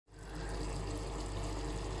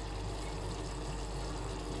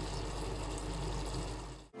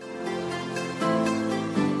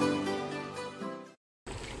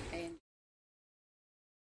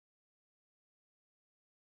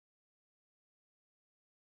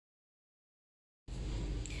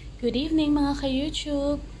Good evening mga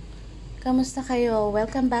ka-YouTube! Kamusta kayo?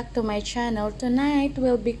 Welcome back to my channel. Tonight,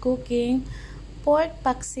 we'll be cooking pork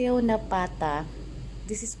paksiw na pata.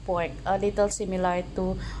 This is pork, a little similar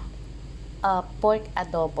to pork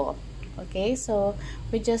adobo. Okay, so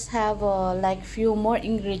we just have like few more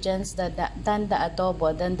ingredients than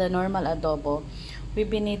the normal adobo. We've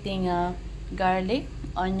been eating garlic,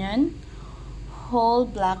 onion, whole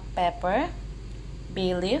black pepper,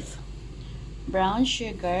 bay leaf, brown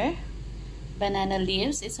sugar, banana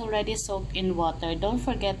leaves. It's already soaked in water. Don't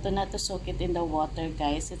forget not to soak it in the water,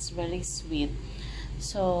 guys. It's very sweet.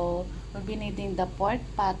 So we'll be needing the pork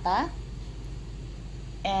pata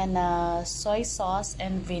and soy sauce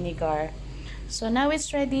and vinegar. So now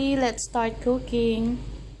it's ready. Let's start cooking.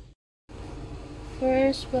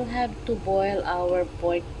 First, we'll have to boil our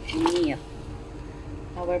pork meat,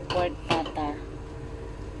 our pork pata,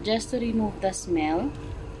 just to remove the smell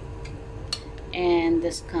and the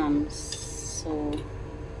scums. So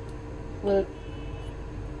we'll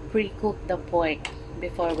pre-cook the pork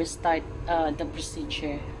before we start the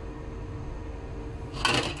procedure.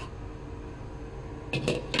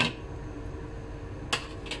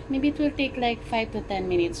 Maybe it will take like 5 to 10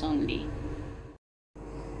 minutes only.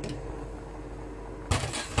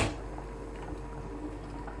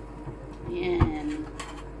 Yan.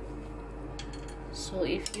 So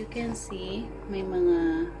if you can see, may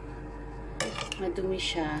mga madumi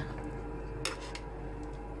siya.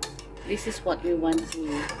 This is what we want to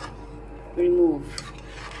remove.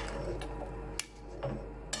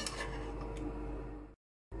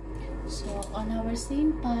 So on our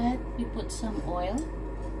same pot, we put some oil.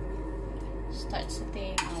 Start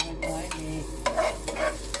sauteing our garlic.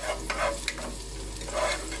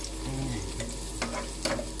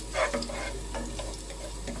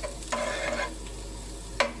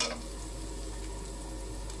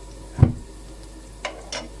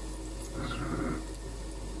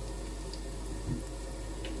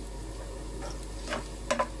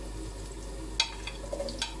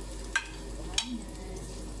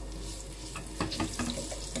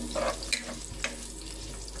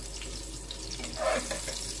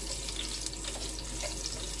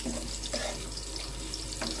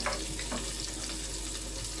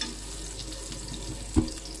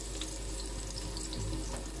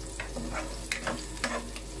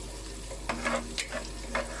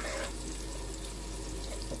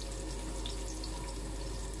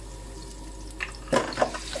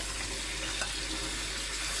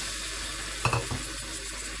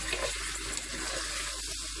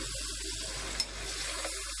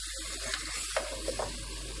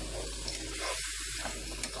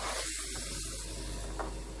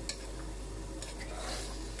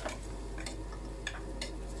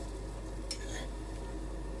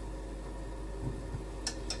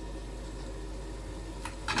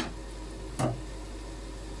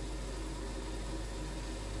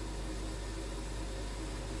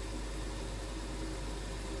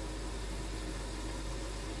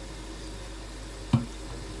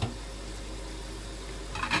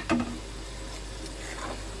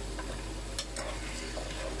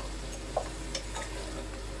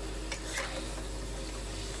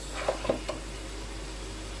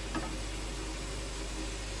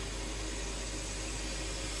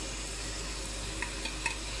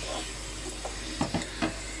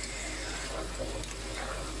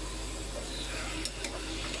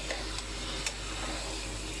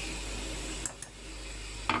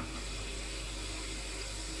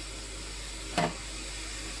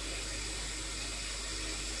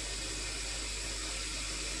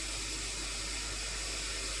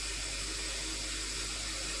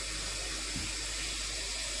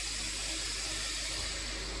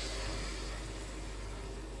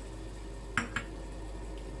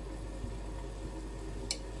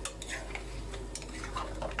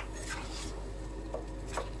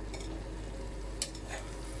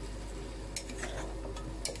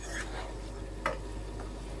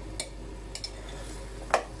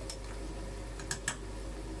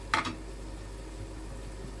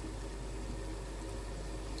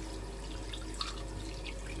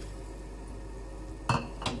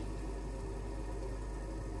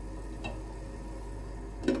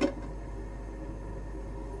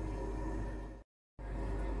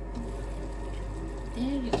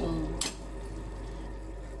 There you go.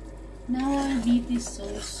 Now our meat is so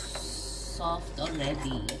soft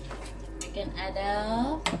already. We can add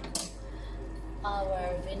up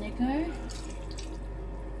our vinegar,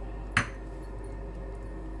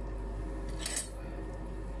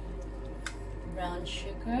 brown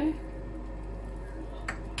sugar,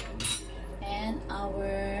 and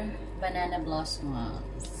our banana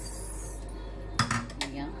blossoms.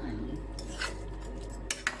 Ayan.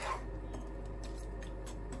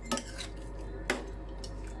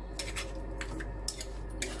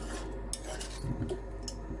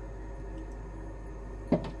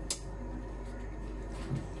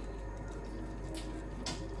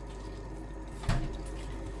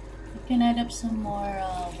 can add up some more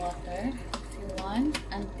water if you want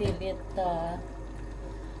until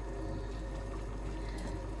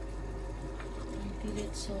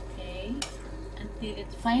it's okay, until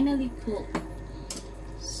it finally cooked.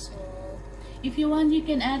 So if you want, you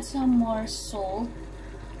can add some more salt.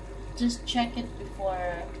 Just check it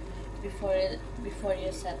before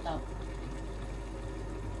you set up.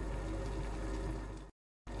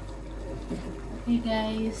 Okay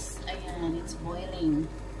guys, ayan, it's boiling.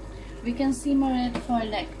 We can simmer it for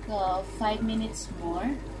like 5 minutes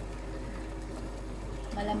more.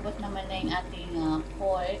 Malambot naman na yung ating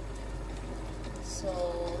pork. So,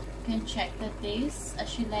 you can check the taste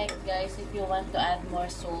as you like guys. If you want to add more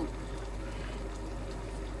salt,